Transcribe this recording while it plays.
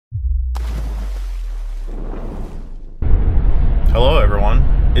Hello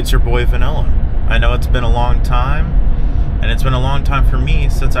everyone, it's your boy Vanilla. I know it's been a long time, and it's been a long time for me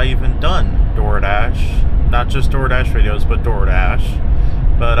since I even done DoorDash. Not just DoorDash videos, but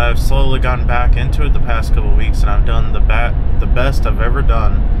DoorDash. But I've slowly gotten back into it the past couple weeks, and I've done the best I've ever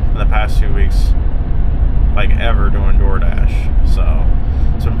done in the past few weeks, like ever doing DoorDash. So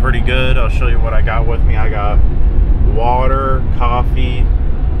it's been pretty good. I'll show you what I got with me. I got water, coffee,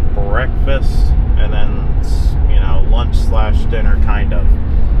 breakfast, and then lunch slash dinner kind of.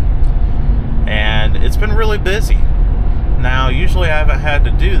 And it's been really busy. Now usually I haven't had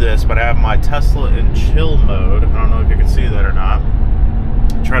to do this, but I have my Tesla in chill mode. I don't know if you can see that or not.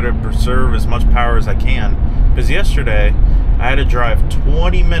 Try to preserve as much power as I can, because yesterday I had to drive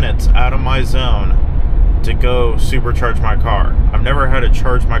 20 minutes out of my zone to go supercharge my car. I've never had to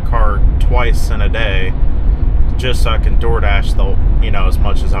charge my car twice in a day just so I can DoorDash as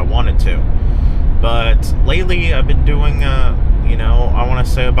much as I wanted to. But lately I've been doing, I want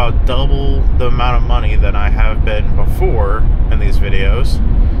to say about double the amount of money that I have been before in these videos.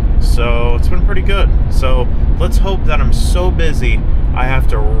 So it's been pretty good. So let's hope that I'm so busy I have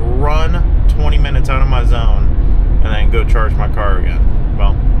to run 20 minutes out of my zone and then go charge my car again.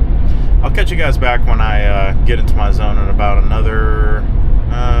 Well, I'll catch you guys back when I get into my zone in about another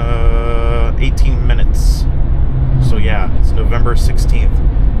 18 minutes. So yeah, it's November 16th,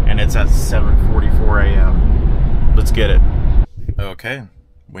 and it's at 7:44 a.m. Let's get it. Okay,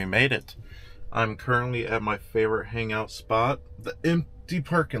 we made it. I'm currently at my favorite hangout spot, the empty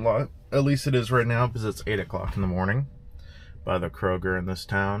parking lot. At least it is right now, because it's 8 o'clock in the morning, by the Kroger in this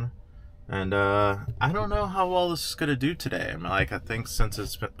town. And I don't know how well this is going to do today. I think since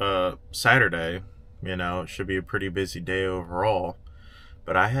it's Saturday, it should be a pretty busy day overall.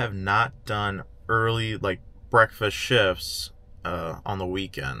 But I have not done early, breakfast shifts on the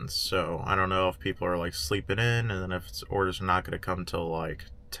weekends, so I don't know if people are sleeping in, and then if orders are not going to come till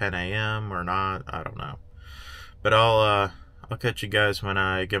 10 a.m. or not. I don't know, but I'll catch you guys when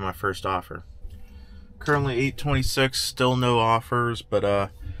I get my first offer. Currently 8:26, still no offers,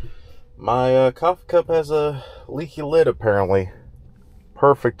 but my coffee cup has a leaky lid apparently.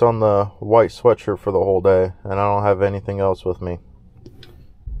 Perfect on the white sweatshirt for the whole day, and I don't have anything else with me.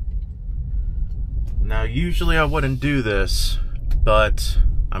 Now, usually I wouldn't do this, but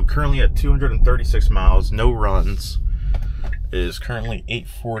I'm currently at 236 miles, no runs. It is currently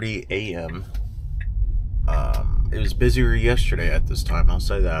 8:40 a.m. It was busier yesterday at this time, I'll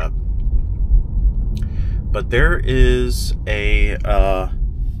say that. But there is a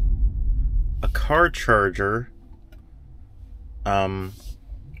car charger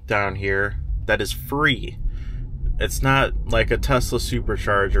down here that is free. It's not like a Tesla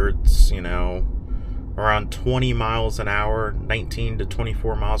supercharger. It's, around 20 miles an hour, 19 to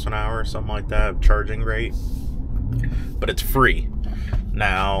 24 miles an hour, something like that, charging rate. But it's free.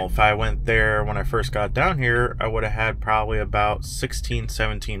 Now, if I went there when I first got down here, I would have had probably about 16,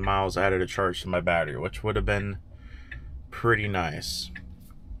 17 miles added to charge to my battery, which would have been pretty nice.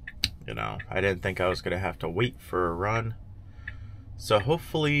 I didn't think I was going to have to wait for a run. So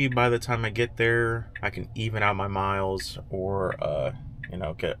hopefully by the time I get there, I can even out my miles or,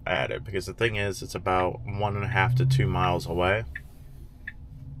 get added. Because the thing is, it's about 1.5 to 2 miles away.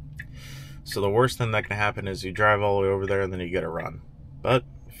 So the worst thing that can happen is you drive all the way over there and then you get a run. But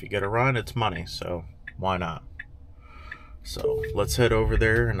if you get a run, it's money, so why not? So let's head over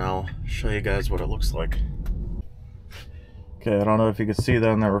there and I'll show you guys what it looks like. Okay, I don't know if you can see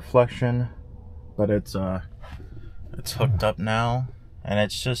that in the reflection, but it's hooked up now, and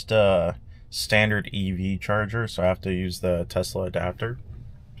it's just a standard EV charger, so I have to use the Tesla adapter.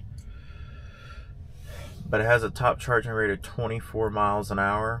 But it has a top charging rate of 24 miles an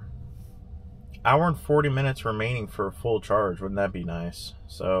hour. Hour and 40 minutes remaining for a full charge. Wouldn't that be nice?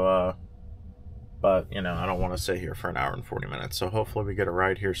 So, but, I don't want to sit here for an hour and 40 minutes. So hopefully we get a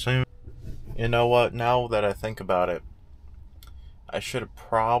ride here soon. You know what? Now that I think about it, I should have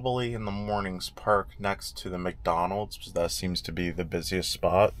probably in the mornings parked next to the McDonald's, because that seems to be the busiest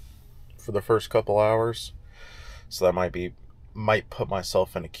spot for the first couple hours. So that might put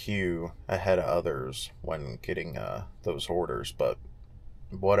myself in a queue ahead of others when getting those orders. But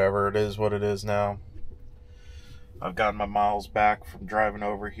whatever, it is what it is now. I've gotten my miles back from driving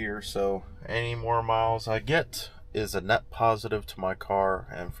over here, so any more miles I get is a net positive to my car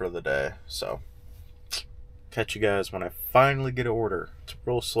and for the day. So catch you guys when I finally get an order. It's a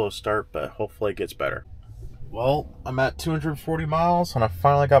real slow start, but hopefully it gets better. Well, I'm at 240 miles and I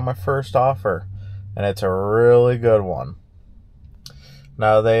finally got my first offer, and it's a really good one.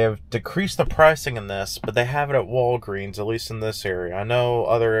 Now, they have decreased the pricing in this, but they have it at Walgreens, at least in this area. I know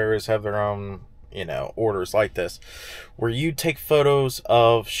other areas have their own you know, orders like this, where you take photos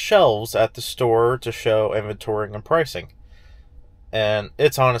of shelves at the store to show inventory and pricing. And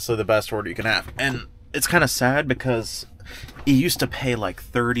it's honestly the best order you can have. And it's kind of sad because you used to pay like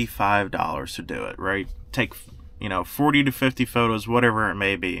 $35 to do it, right? Take, you know, 40 to 50 photos, whatever it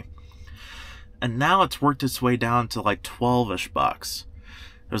may be. And now it's worked its way down to like 12-ish bucks.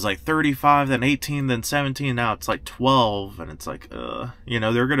 It was like 35, then 18, then 17. Now it's like 12, and it's like, you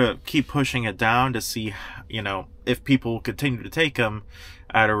know, they're gonna keep pushing it down to see, you know, if people continue to take them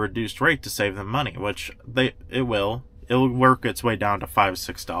at a reduced rate to save them money, which it will. It'll work its way down to $5,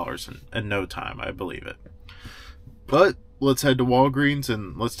 $6 in no time, I believe it. But let's head to Walgreens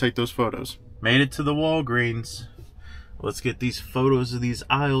and let's take those photos. Made it to the Walgreens. Let's get these photos of these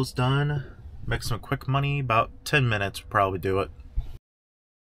aisles done. Make some quick money. About 10 minutes will probably do it.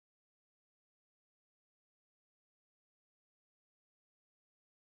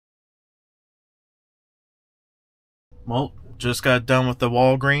 Well, just got done with the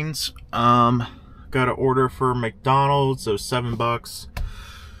Walgreens. Got an order for McDonald's, so $7.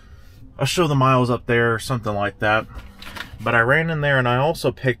 I'll show the miles up there, something like that. But I ran in there and I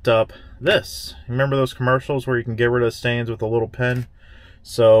also picked up this. Remember those commercials where you can get rid of stains with a little pen?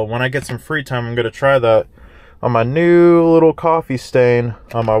 So when I get some free time, I'm going to try that on my new little coffee stain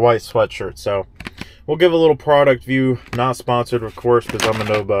on my white sweatshirt. So we'll give a little product view, not sponsored of course because I'm a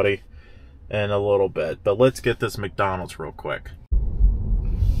nobody, in a little bit. But let's get this McDonald's real quick.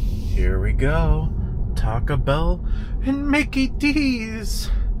 Here we go. Taco Bell and Mickey D's.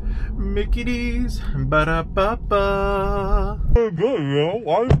 Mickey D's. Ba-da-ba-ba.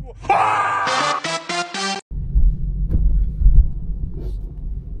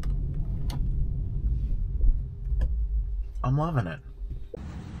 I'm loving it.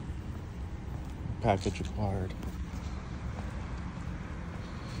 Package acquired.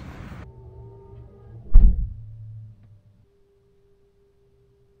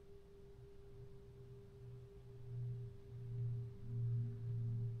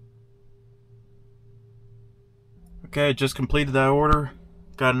 Okay, just completed that order.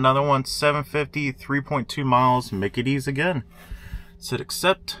 Got another one, $7.50, 3.2 miles, Mickey D's again. Said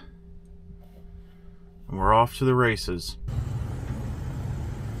accept. And we're off to the races.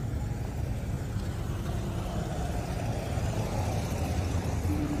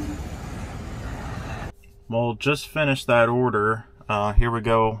 Well, just finished that order. Here we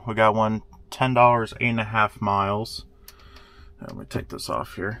go. We got one, $10, 8.5 miles. Let me take this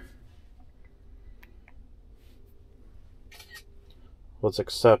off here. Let's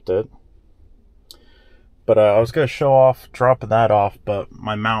accept it. But I was going to show off dropping that off, but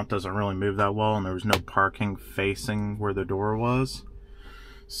my mount doesn't really move that well, and there was no parking facing where the door was.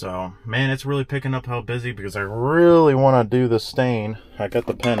 So, man, it's really picking up how busy, because I really want to do the stain. I got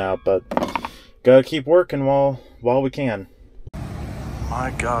the pen out, but gotta keep working while we can.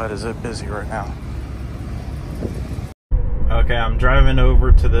 My God, is it busy right now. Okay, I'm driving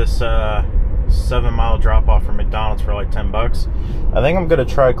over to this 7-mile drop off from McDonald's for like 10 bucks. I think I'm gonna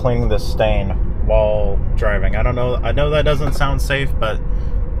try cleaning this stain while driving. I don't know, I know that doesn't sound safe, but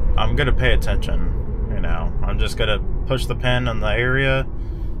I'm gonna pay attention, you know. I'm just gonna push the pen on the area,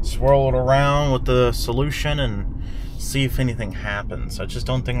 swirl it around with the solution, and see if anything happens. I just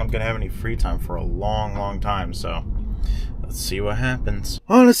don't think I'm gonna have any free time for a long time, so let's see what happens.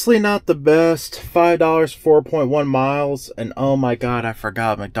 Honestly, not the best. $5, 4.1 miles, and oh my God, I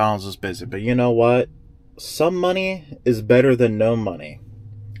forgot McDonald's was busy. But you know what? Some money is better than no money.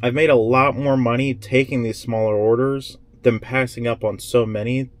 I've made a lot more money taking these smaller orders than passing up on so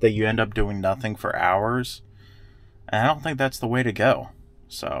many that you end up doing nothing for hours. And I don't think that's the way to go.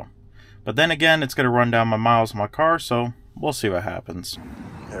 So, but then again, it's going to run down my miles on my car, so we'll see what happens.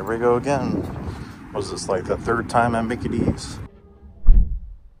 There we go again. Was this like the third time at Mickey D's?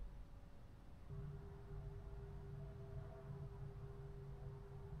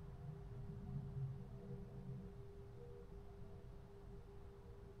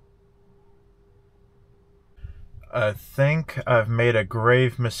 I think I've made a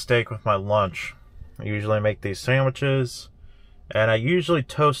grave mistake with my lunch. I usually make these sandwiches, and I usually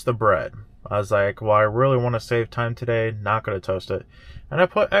toast the bread. I was like, well, I really want to save time today, not going to toast it. And I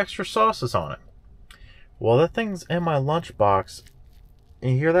put extra sauces on it. Well, that thing's in my lunchbox.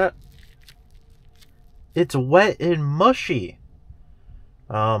 And you hear that? It's wet and mushy.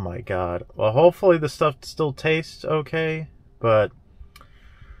 Oh my God. Well, hopefully the stuff still tastes okay, but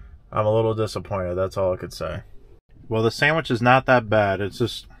I'm a little disappointed. That's all I could say. Well, the sandwich is not that bad. It's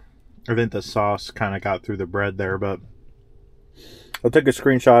just, I think the sauce kind of got through the bread there, but I took a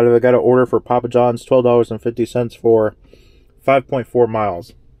screenshot of it. I got an order for Papa John's, $12.50 for 5.4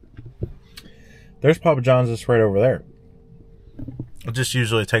 miles. There's Papa John's just right over there. It just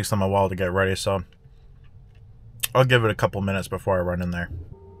usually takes them a while to get ready, so I'll give it a couple minutes before I run in there.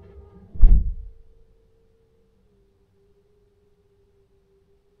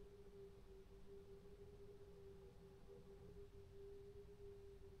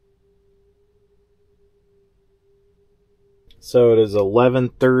 So it is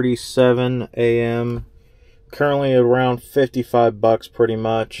 11:37 a.m. Currently around 55 bucks pretty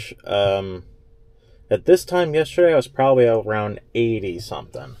much. At this time yesterday I was probably around 80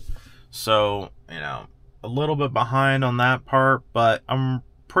 something. So, you know, a little bit behind on that part, but I'm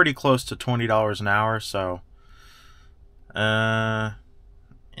pretty close to $20 an hour, so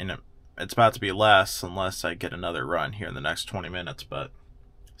you know, it's about to be less unless I get another run here in the next 20 minutes, but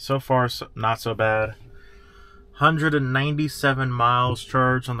so far not so bad. 197 miles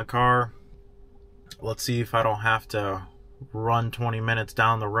charged on the car. Let's see if I don't have to run 20 minutes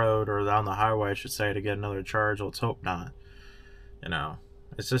down the road, or down the highway I should say, to get another charge. Let's hope not. You know,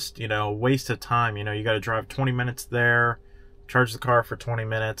 it's just, you know, a waste of time. You know, you got to drive 20 minutes there, charge the car for 20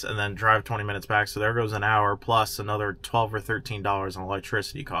 minutes, and then drive 20 minutes back. So there goes an hour, plus another $12 or $13 on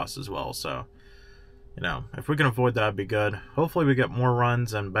electricity costs as well. So, you know, if we can avoid that, it'd be good. Hopefully we get more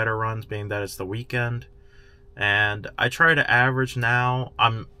runs and better runs, being that it's the weekend. And I try to average now.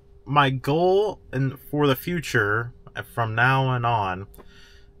 My goal for the future, from now on,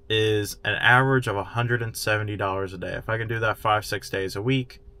 is an average of $170 a day. If I can do that 5-6 days a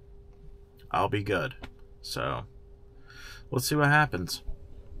week, I'll be good. So let's see what happens.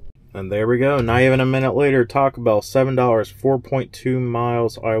 And there we go. Not even a minute later, Taco Bell, $7, 4.2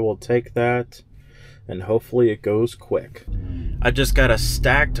 miles. I will take that, and hopefully it goes quick. I just got a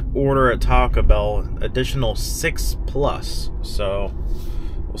stacked order at Taco Bell, additional 6+, so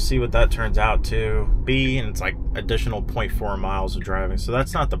we'll see what that turns out to be. And it's like additional 0.4 miles of driving, so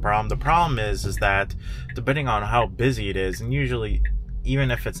that's not the problem. The problem is that depending on how busy it is, and usually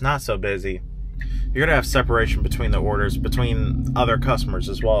even if it's not so busy, you're gonna have separation between the orders, between other customers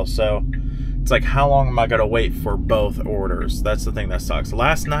as well. So it's like, how long am I gonna wait for both orders? That's the thing that sucks.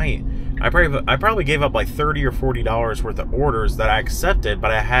 Last night I probably gave up like $30 or $40 worth of orders that I accepted, but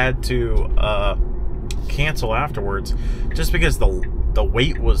I had to cancel afterwards just because the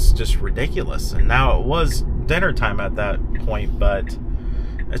wait was just ridiculous. And now it was dinner time at that point, but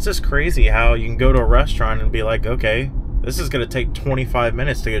it's just crazy how you can go to a restaurant and be like, okay, this is gonna take 25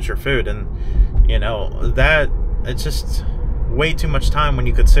 minutes to get your food, and you know, that it's just way too much time when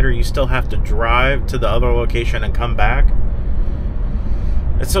you consider you still have to drive to the other location and come back.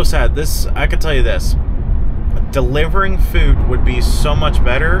 It's so sad. I could tell you this, delivering food would be so much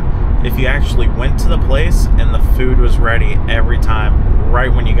better if you actually went to the place and the food was ready every time,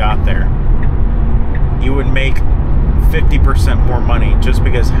 right when you got there. You would make 50% more money just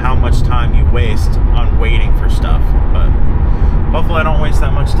because how much time you waste on waiting for stuff. But hopefully I don't waste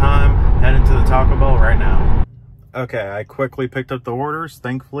that much time. Heading to the Taco Bell right now. Okay, I quickly picked up the orders.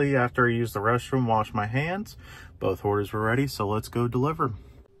 Thankfully, after I used the restroom, washed my hands, both orders were ready, so let's go deliver.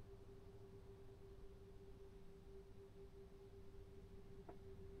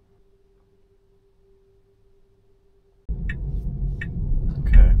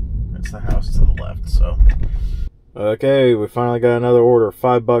 Okay, it's the house to the left, so. Okay, we finally got another order.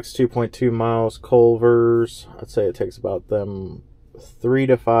 $5, 2.2 miles, Culver's. I'd say it takes about them 3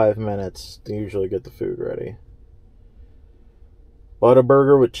 to 5 minutes to usually get the food ready.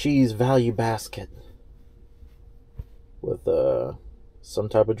 Butterburger with cheese value basket with some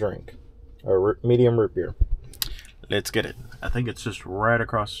type of drink, or medium root beer. Let's get it. I think it's just right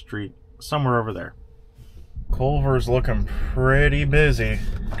across the street, somewhere over there. Culver's looking pretty busy.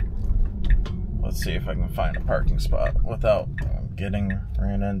 Let's see if I can find a parking spot without getting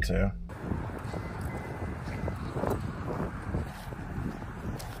ran into.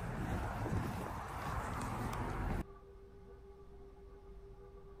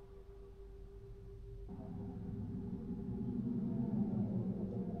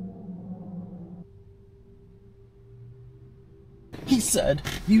 He said,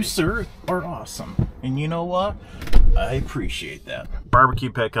 "You, sir, are awesome." And you know what? I appreciate that.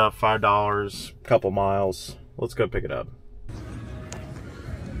 Barbecue pickup, $5, couple miles. Let's go pick it up.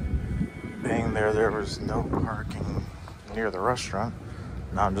 Being there was no parking near the restaurant.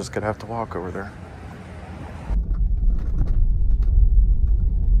 Now I'm just gonna have to walk over there.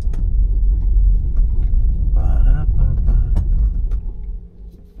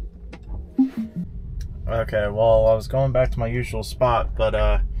 Okay, well, I was going back to my usual spot, but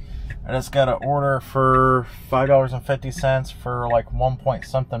I just got an order for $5.50 for like 1 point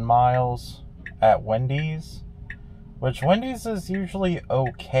something miles at Wendy's, which Wendy's is usually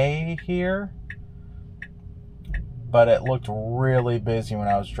okay here, but it looked really busy when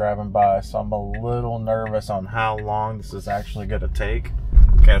I was driving by, so I'm a little nervous on how long this is actually going to take.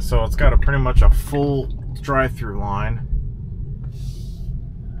 Okay, so it's got pretty much a full drive-through line.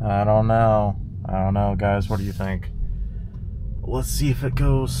 I don't know, guys. What do you think? Let's see if it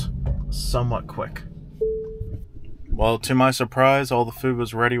goes somewhat quick. Well, to my surprise, all the food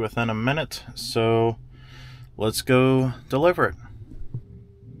was ready within a minute, so let's go deliver it.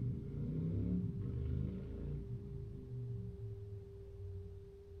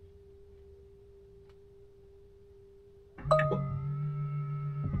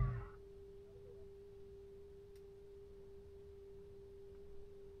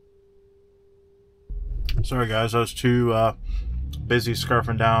 Sorry guys, I was too busy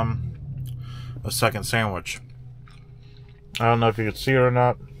scarfing down a second sandwich. I don't know if you can see it or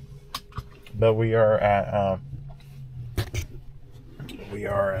not, but we are at a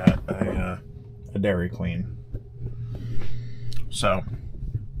Dairy Queen. So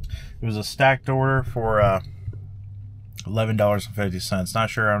it was a stacked order for $11.50. Not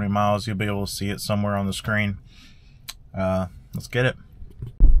sure how many miles. You'll be able to see it somewhere on the screen. Let's get it.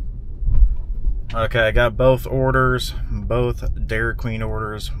 Okay, I got both orders, both Dairy Queen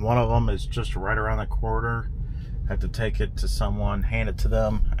orders. One of them is just right around the corner. I have to take it to someone, hand it to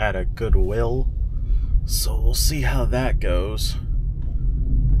them at a Goodwill. So we'll see how that goes.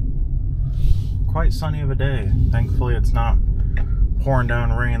 Quite sunny of a day. Thankfully it's not pouring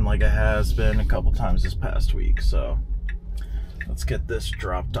down rain like it has been a couple times this past week. So let's get this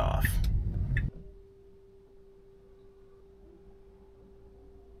dropped off.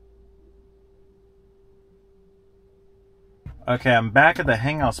 Okay, I'm back at the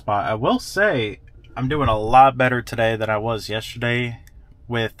hangout spot. I will say I'm doing a lot better today than I was yesterday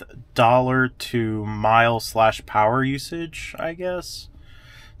with dollar to mile / power usage, I guess.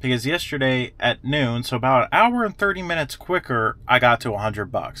 Because yesterday at noon, so about an hour and 30 minutes quicker, I got to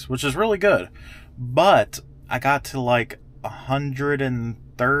 $100, which is really good. But I got to like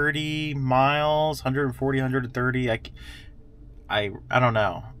 130 miles, 140, 130. I don't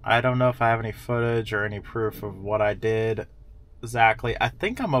know. I don't know if I have any footage or any proof of what I did exactly. I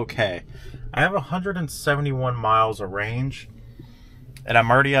think I'm okay. I have 171 miles of range, and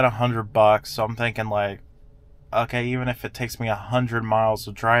I'm already at $100, so I'm thinking like, okay, even if it takes me 100 miles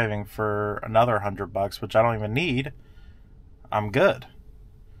of driving for another $100, which I don't even need, I'm good.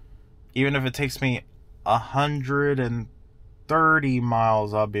 Even if it takes me 130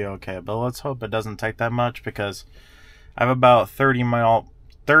 miles, I'll be okay. But let's hope it doesn't take that much, because I have about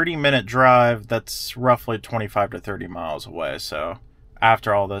 30-minute drive that's roughly 25 to 30 miles away, so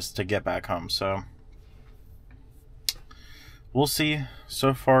after all this to get back home. So we'll see.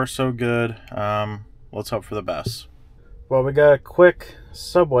 So far so good. Let's hope for the best. Well, we got a quick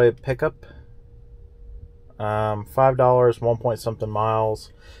Subway pickup. $5, 1 point something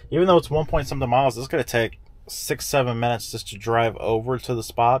miles. Even though it's 1 point something miles, it's going to take 6-7 minutes just to drive over to the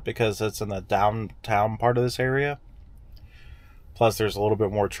spot, because it's in the downtown part of this area. Plus, there's a little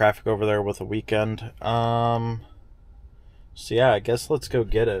bit more traffic over there with the weekend. So yeah, I guess let's go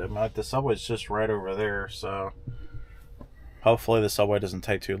get it. I mean, like, the Subway's just right over there, so hopefully the Subway doesn't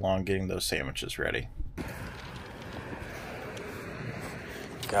take too long getting those sandwiches ready.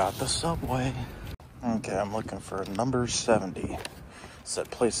 Got the Subway. Okay, I'm looking for number 70.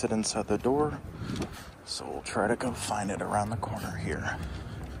 Said place it inside the door, so we'll try to go find it around the corner here.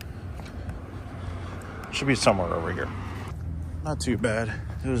 Should be somewhere over here. Not too bad.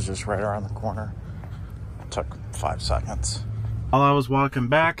 It was just right around the corner. It took 5 seconds. While I was walking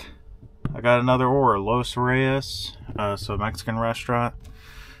back, I got another order. Los Reyes, so a Mexican restaurant.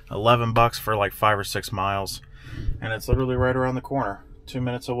 $11 for like 5 or 6 miles. And it's literally right around the corner. 2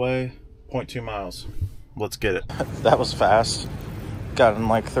 minutes away, 0.2 miles. Let's get it. That was fast. Got in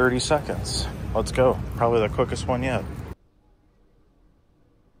like 30 seconds. Let's go. Probably the quickest one yet.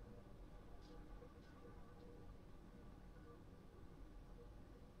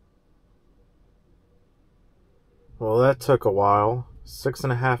 Well, that took a while.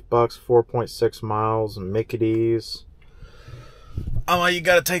 $6.50, 4.6 miles, Mickedy's. Oh, you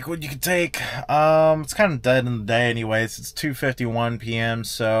gotta take what you can take. It's kind of dead in the day anyways. It's 2:51 p.m.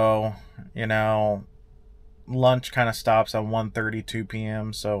 So, you know, lunch kind of stops at 1:32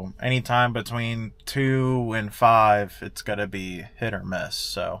 p.m. So anytime between 2 and 5, it's gonna be hit or miss.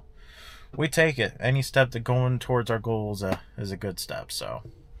 So we take it. Any step to going towards our goals is a good step. So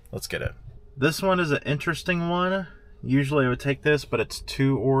let's get it. This one is an interesting one. Usually I would take this, but it's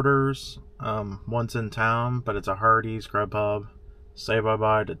 2 orders. One's in town, but it's a Hardee's, Grubhub. Say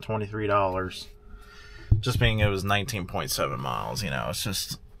bye-bye to $23. Just being it was 19.7 miles, you know. It's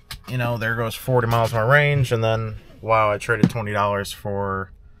just, you know, there goes 40 miles of my range, and then wow, I traded $20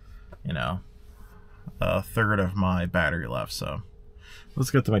 for, you know, a third of my battery left. So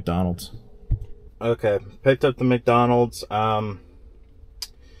let's get to McDonald's. Okay, picked up the McDonald's. I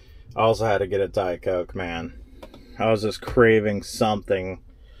also had to get a Diet Coke, man. I was just craving something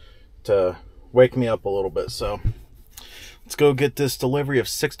to wake me up a little bit. So let's go get this delivery of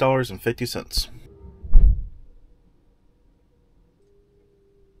 $6.50.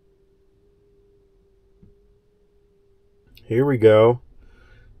 Here we go.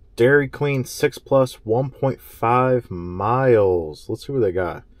 Dairy Queen 6 Plus 1.5 miles. Let's see what they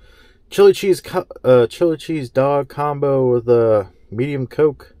got. Chili cheese dog combo with a medium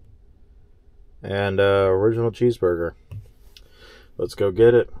Coke and original cheeseburger. Let's go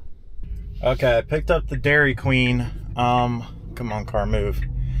get it. Okay, I picked up the Dairy Queen. Come on, car, move.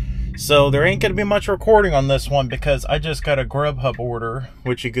 So there ain't gonna be much recording on this one because I just got a Grubhub order,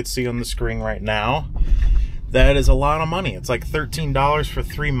 which you could see on the screen right now. That is a lot of money. It's like $13 for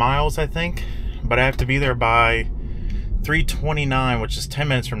 3 miles, I think. But I have to be there by 3:29, which is 10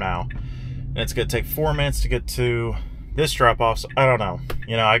 minutes from now. And it's gonna take 4 minutes to get to this drop-off. So I don't know.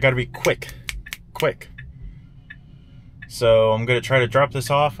 You know, I gotta be quick. So I'm gonna try to drop this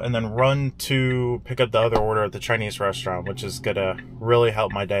off and then run to pick up the other order at the Chinese restaurant, which is gonna really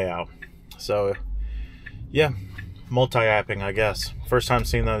help my day out. So yeah, multi-apping, I guess. First time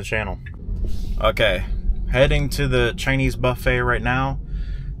seeing that on the channel. Okay, heading to the Chinese buffet right now.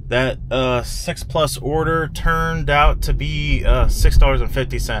 That 6 Plus order turned out to be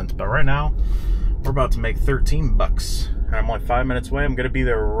 $6.50, but right now we're about to make 13 bucks. I'm only 5 minutes away. I'm gonna be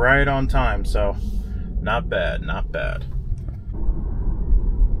there right on time, so not bad, not bad.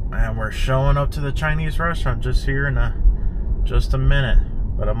 And we're showing up to the Chinese restaurant just here in just a minute.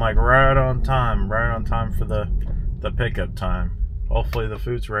 But I'm like right on time for the pickup time. Hopefully the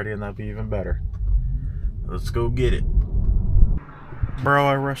food's ready and that'll be even better. Let's go get it. Bro,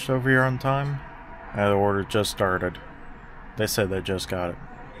 I rushed over here on time. And the order just started. They said they just got it.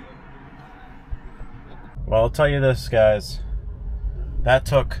 Well, I'll tell you this, guys. That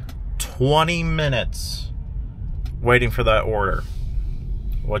took 20 minutes waiting for that order,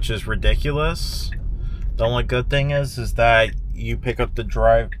 which is ridiculous. The only good thing is that you pick up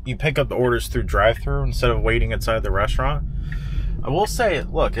the orders through drive-thru instead of waiting inside the restaurant. I will say,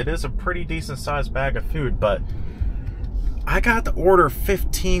 look, it is a pretty decent sized bag of food, but I got the order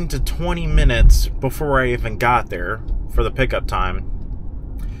 15 to 20 minutes before I even got there for the pickup time.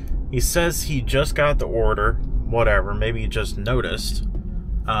 He says he just got the order, whatever, maybe he just noticed.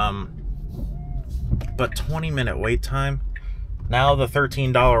 But 20-minute wait time. Now the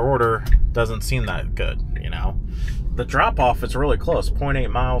 $13 order doesn't seem that good, you know. The drop-off is really close, 0.8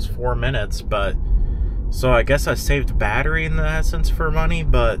 miles, 4 minutes, but so I guess I saved battery in the essence for money,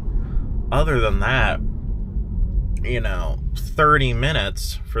 but other than that, you know, 30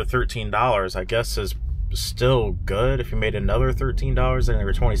 minutes for $13, I guess is still good. If you made another $13, then they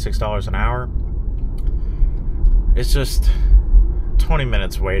were $26 an hour. It's just 20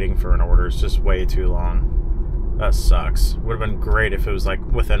 minutes waiting for an order is just way too long. That sucks. Would have been great if it was like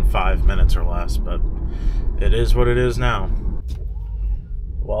within 5 minutes or less, but it is what it is now.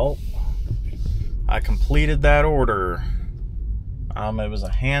 Well, I completed that order. It was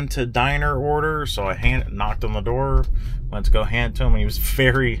a hand to diner order, so I knocked on the door, went to go hand to him, and he was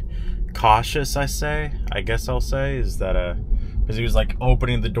very cautious, I guess I'll say, is that because he was like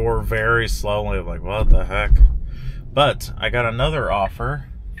opening the door very slowly. I'm like, what the heck? But I got another offer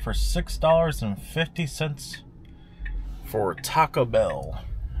for $6.50 for Taco Bell,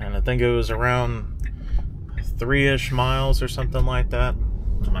 and I think it was around 3-ish miles or something like that.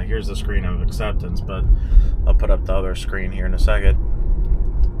 Like, here's the screen of acceptance, but I'll put up the other screen here in a second.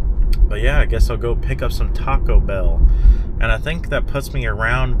 But yeah, I guess I'll go pick up some Taco Bell, and I think that puts me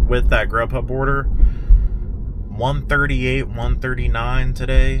around with that Grubhub order $138, $139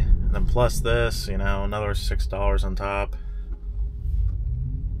 today, and then plus this, you know, another $6 on top.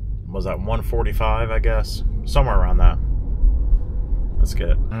 Was that $145? I guess somewhere around that. Let's get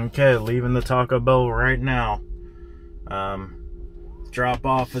it. Okay, leaving the Taco Bell right now. Drop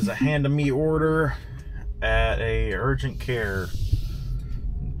off is a hand-to-me order at a urgent care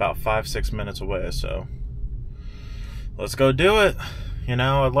about 5-6 minutes away, so let's go do it. You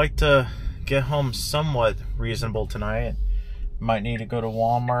know, I'd like to get home somewhat reasonable tonight. Might need to go to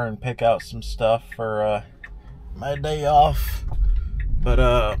Walmart and pick out some stuff for my day off,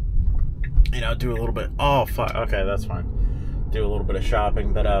 but you know, do a little bit, okay, that's fine, do a little bit of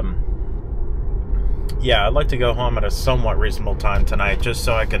shopping, but yeah, I'd like to go home at a somewhat reasonable time tonight, just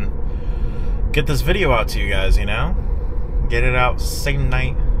so I can get this video out to you guys, you know? Get it out same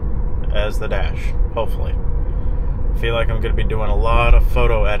night as the Dash, hopefully. feel like I'm going to be doing a lot of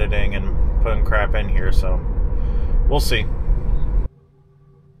photo editing and putting crap in here, so we'll see.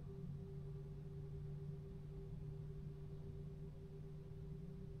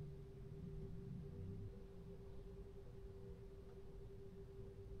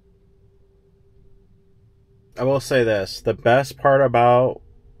 I will say this, the best part about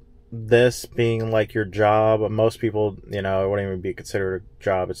this being like your job, most people, you know, it wouldn't even be considered a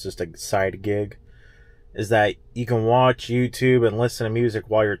job, it's just a side gig, is that you can watch YouTube and listen to music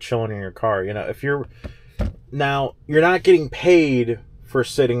while you're chilling in your car. You know, if you're not getting paid for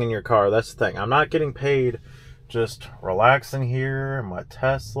sitting in your car. That's the thing. I'm not getting paid just relaxing here in my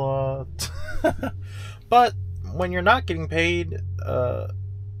Tesla. But when you're not getting paid, I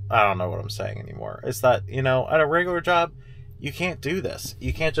don't know what I'm saying anymore. It's that, you know, at a regular job, you can't do this.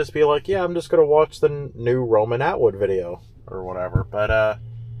 You can't just be like, yeah, I'm just going to watch the new Roman Atwood video or whatever. But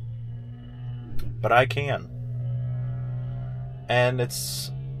I can. And it's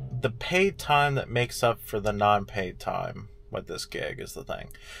the paid time that makes up for the non-paid time with this gig is the thing.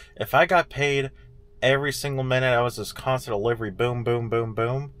 If I got paid every single minute, I was this constant delivery, boom, boom, boom,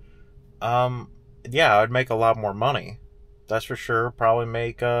 boom, yeah, I'd make a lot more money. That's for sure. Probably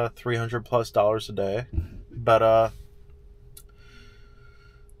make $300+ a day. But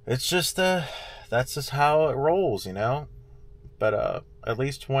it's just that's just how it rolls, you know. But at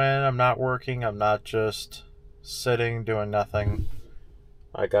least when I'm not working, I'm not just sitting doing nothing.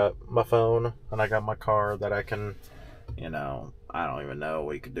 I got my phone and I got my car that I can, you know, I don't even know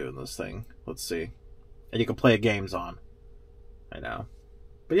what you can do in this thing. Let's see. And you can play games on. I know.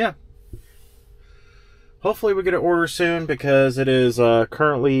 But yeah. Hopefully we get an order soon because it is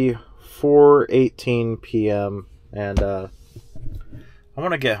currently 4:18 p.m. and I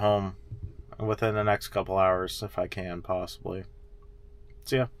want to get home within the next couple hours if I can, possibly.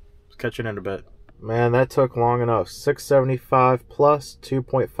 So yeah, catch you in a bit. Man, that took long enough. 675 plus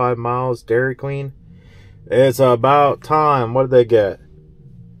 2.5 miles, Dairy Queen. It's about time. What did they get?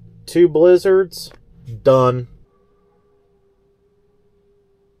 2 blizzards. Done.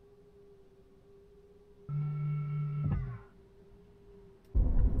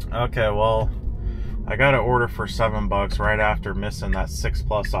 Okay, well, I got an order for $7 right after missing that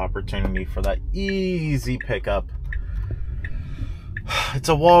 6+ opportunity for that easy pickup. It's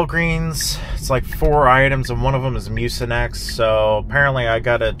a Walgreens. It's like 4 items, and one of them is Mucinex. So apparently I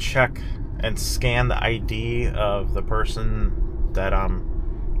gotta check and scan the ID of the person that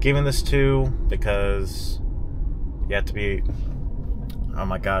I'm giving this to, because you have to be... Oh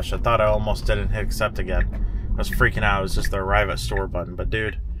my gosh, I thought I almost didn't hit accept again. I was freaking out. It was just the arrive at store button. But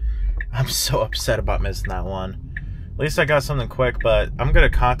dude, I'm so upset about missing that one. At least I got something quick, but I'm gonna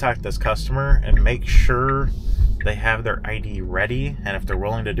contact this customer and make sure they have their ID ready, and if they're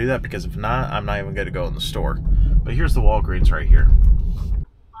willing to do that, because if not, I'm not even going to go in the store. But here's the Walgreens right here.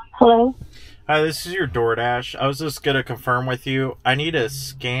 Hello? Hi, this is your DoorDash. I was just going to confirm with you. I need to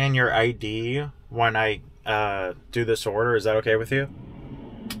scan your ID when I do this order. Is that okay with you?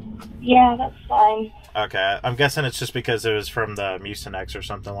 Yeah, that's fine. Okay, I'm guessing it's just because it was from the Mucinex or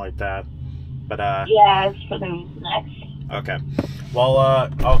something like that. But yeah, it's for the Mucinex. Okay. Well,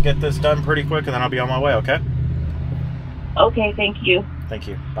 I'll get this done pretty quick, and then I'll be on my way, okay? Okay, thank you. Thank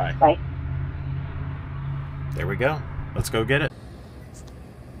you. Bye. Bye. There we go. Let's go get it.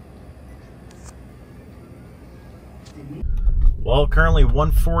 Well, currently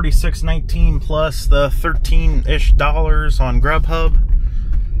 $146.19 plus the $13-ish on Grubhub.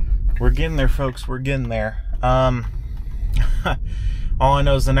 We're getting there, folks. We're getting there. All I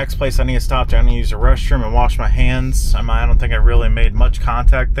know is the next place I need to stop to, I need to use the restroom and wash my hands. I don't think I really made much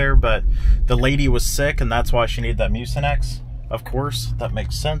contact there, but the lady was sick, and that's why she needed that Mucinex. Of course, that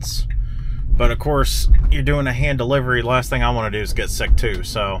makes sense. But of course, you're doing a hand delivery. Last thing I want to do is get sick too,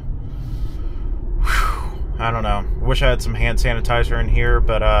 so... Whew, I don't know. Wish I had some hand sanitizer in here,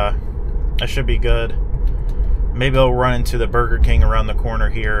 but I should be good. Maybe I'll run into the Burger King around the corner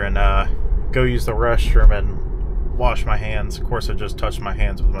here and go use the restroom and wash my hands. Of course, I just touched my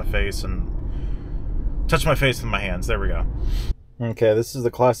hands with my face and touch my face with my hands. There we go. Okay, this is the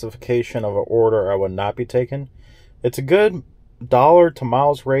classification of an order I would not be taking. It's a good dollar to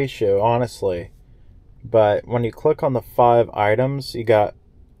miles ratio, honestly. But when you click on the 5 items, you got,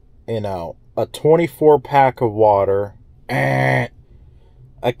 you know, a 24-pack of water, a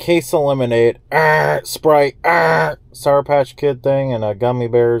case of lemonade, Sprite, Sour Patch Kid thing, and gummy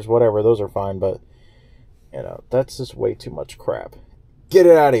bears, whatever. Those are fine, but you know, that's just way too much crap. Get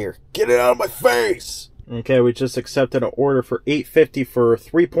it out of here. Get it out of my face. Okay, we just accepted an order for $8.50 for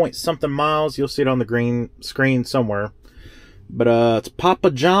 3-point-something miles. You'll see it on the green screen somewhere. But it's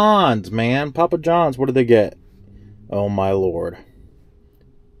Papa John's, man. Papa John's. What did they get? Oh my lord.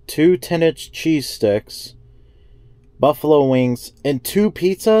 2 10-inch cheese sticks, buffalo wings, and 2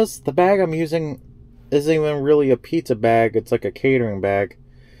 pizzas? The bag I'm using isn't even really a pizza bag. It's like a catering bag.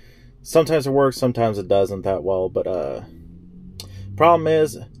 Sometimes it works, sometimes it doesn't that well. But problem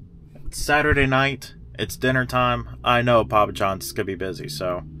is, it's Saturday night. It's dinner time. I know Papa John's is going to be busy,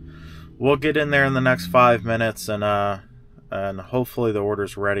 so we'll get in there in the next 5 minutes, and hopefully the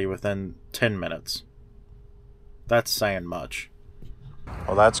order's ready within 10 minutes. That's saying much.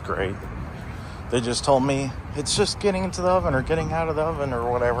 Well, that's great. They just told me it's just getting into the oven or getting out of the oven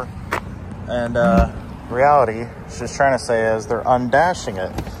or whatever. And reality, she's trying to say is they're undashing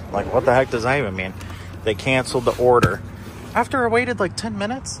it. Like, what the heck does that even mean? They canceled the order. After I waited like 10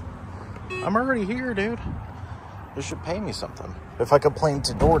 minutes? I'm already here, dude. They should pay me something. If I complained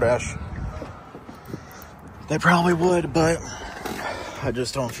to DoorDash, they probably would, but I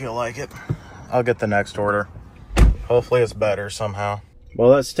just don't feel like it. I'll get the next order. Hopefully it's better somehow.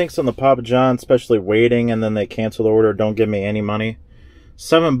 Well, that stinks on the Papa John, especially waiting and then they cancel the order, don't give me any money.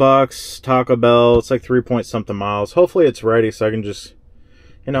 $7, Taco Bell, it's like 3 point something miles. Hopefully it's ready so I can just,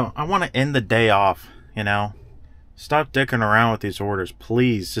 you know, I want to end the day off, you know. Stop dicking around with these orders,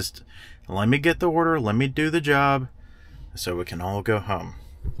 please. Just let me get the order, let me do the job, so we can all go home.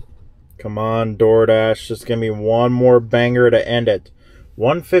 Come on, DoorDash, just give me one more banger to end it.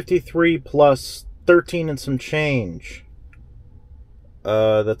 153 plus 13 and some change.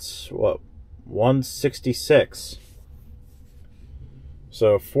 That's what? 166.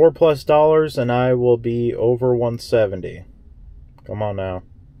 So $4+ and I will be over 170. Come on now.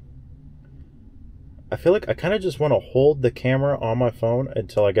 I feel like I kind of just want to hold the camera on my phone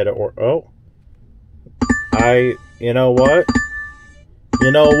until I get it. Or oh, you know what?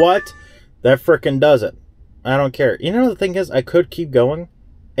 You know what? That frickin' does it. I don't care. You know the thing is, I could keep going.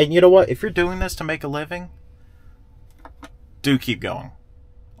 And you know what? If you're doing this to make a living, do keep going.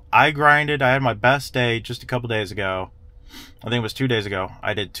 I grinded. I had my best day just a couple days ago. I think it was 2 days ago.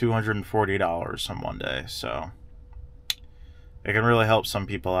 I did $240 on one day. So it can really help some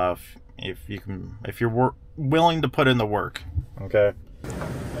people out if you're willing to put in the work. Okay.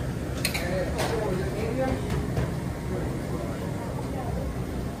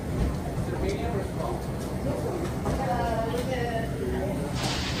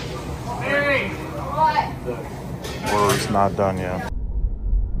 Order's not done yet.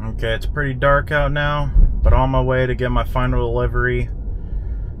 Okay, it's pretty dark out now, but on my way to get my final delivery,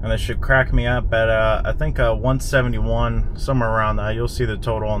 and they should crack me up at I think 171, somewhere around that. You'll see the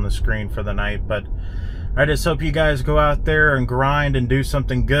total on the screen for the night. But I just hope you guys go out there and grind and do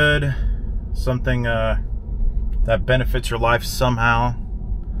something good, something that benefits your life somehow.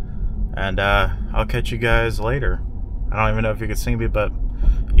 And I'll catch you guys later. I don't even know if you can see me, but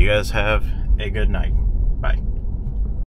you guys have a good night. Bye.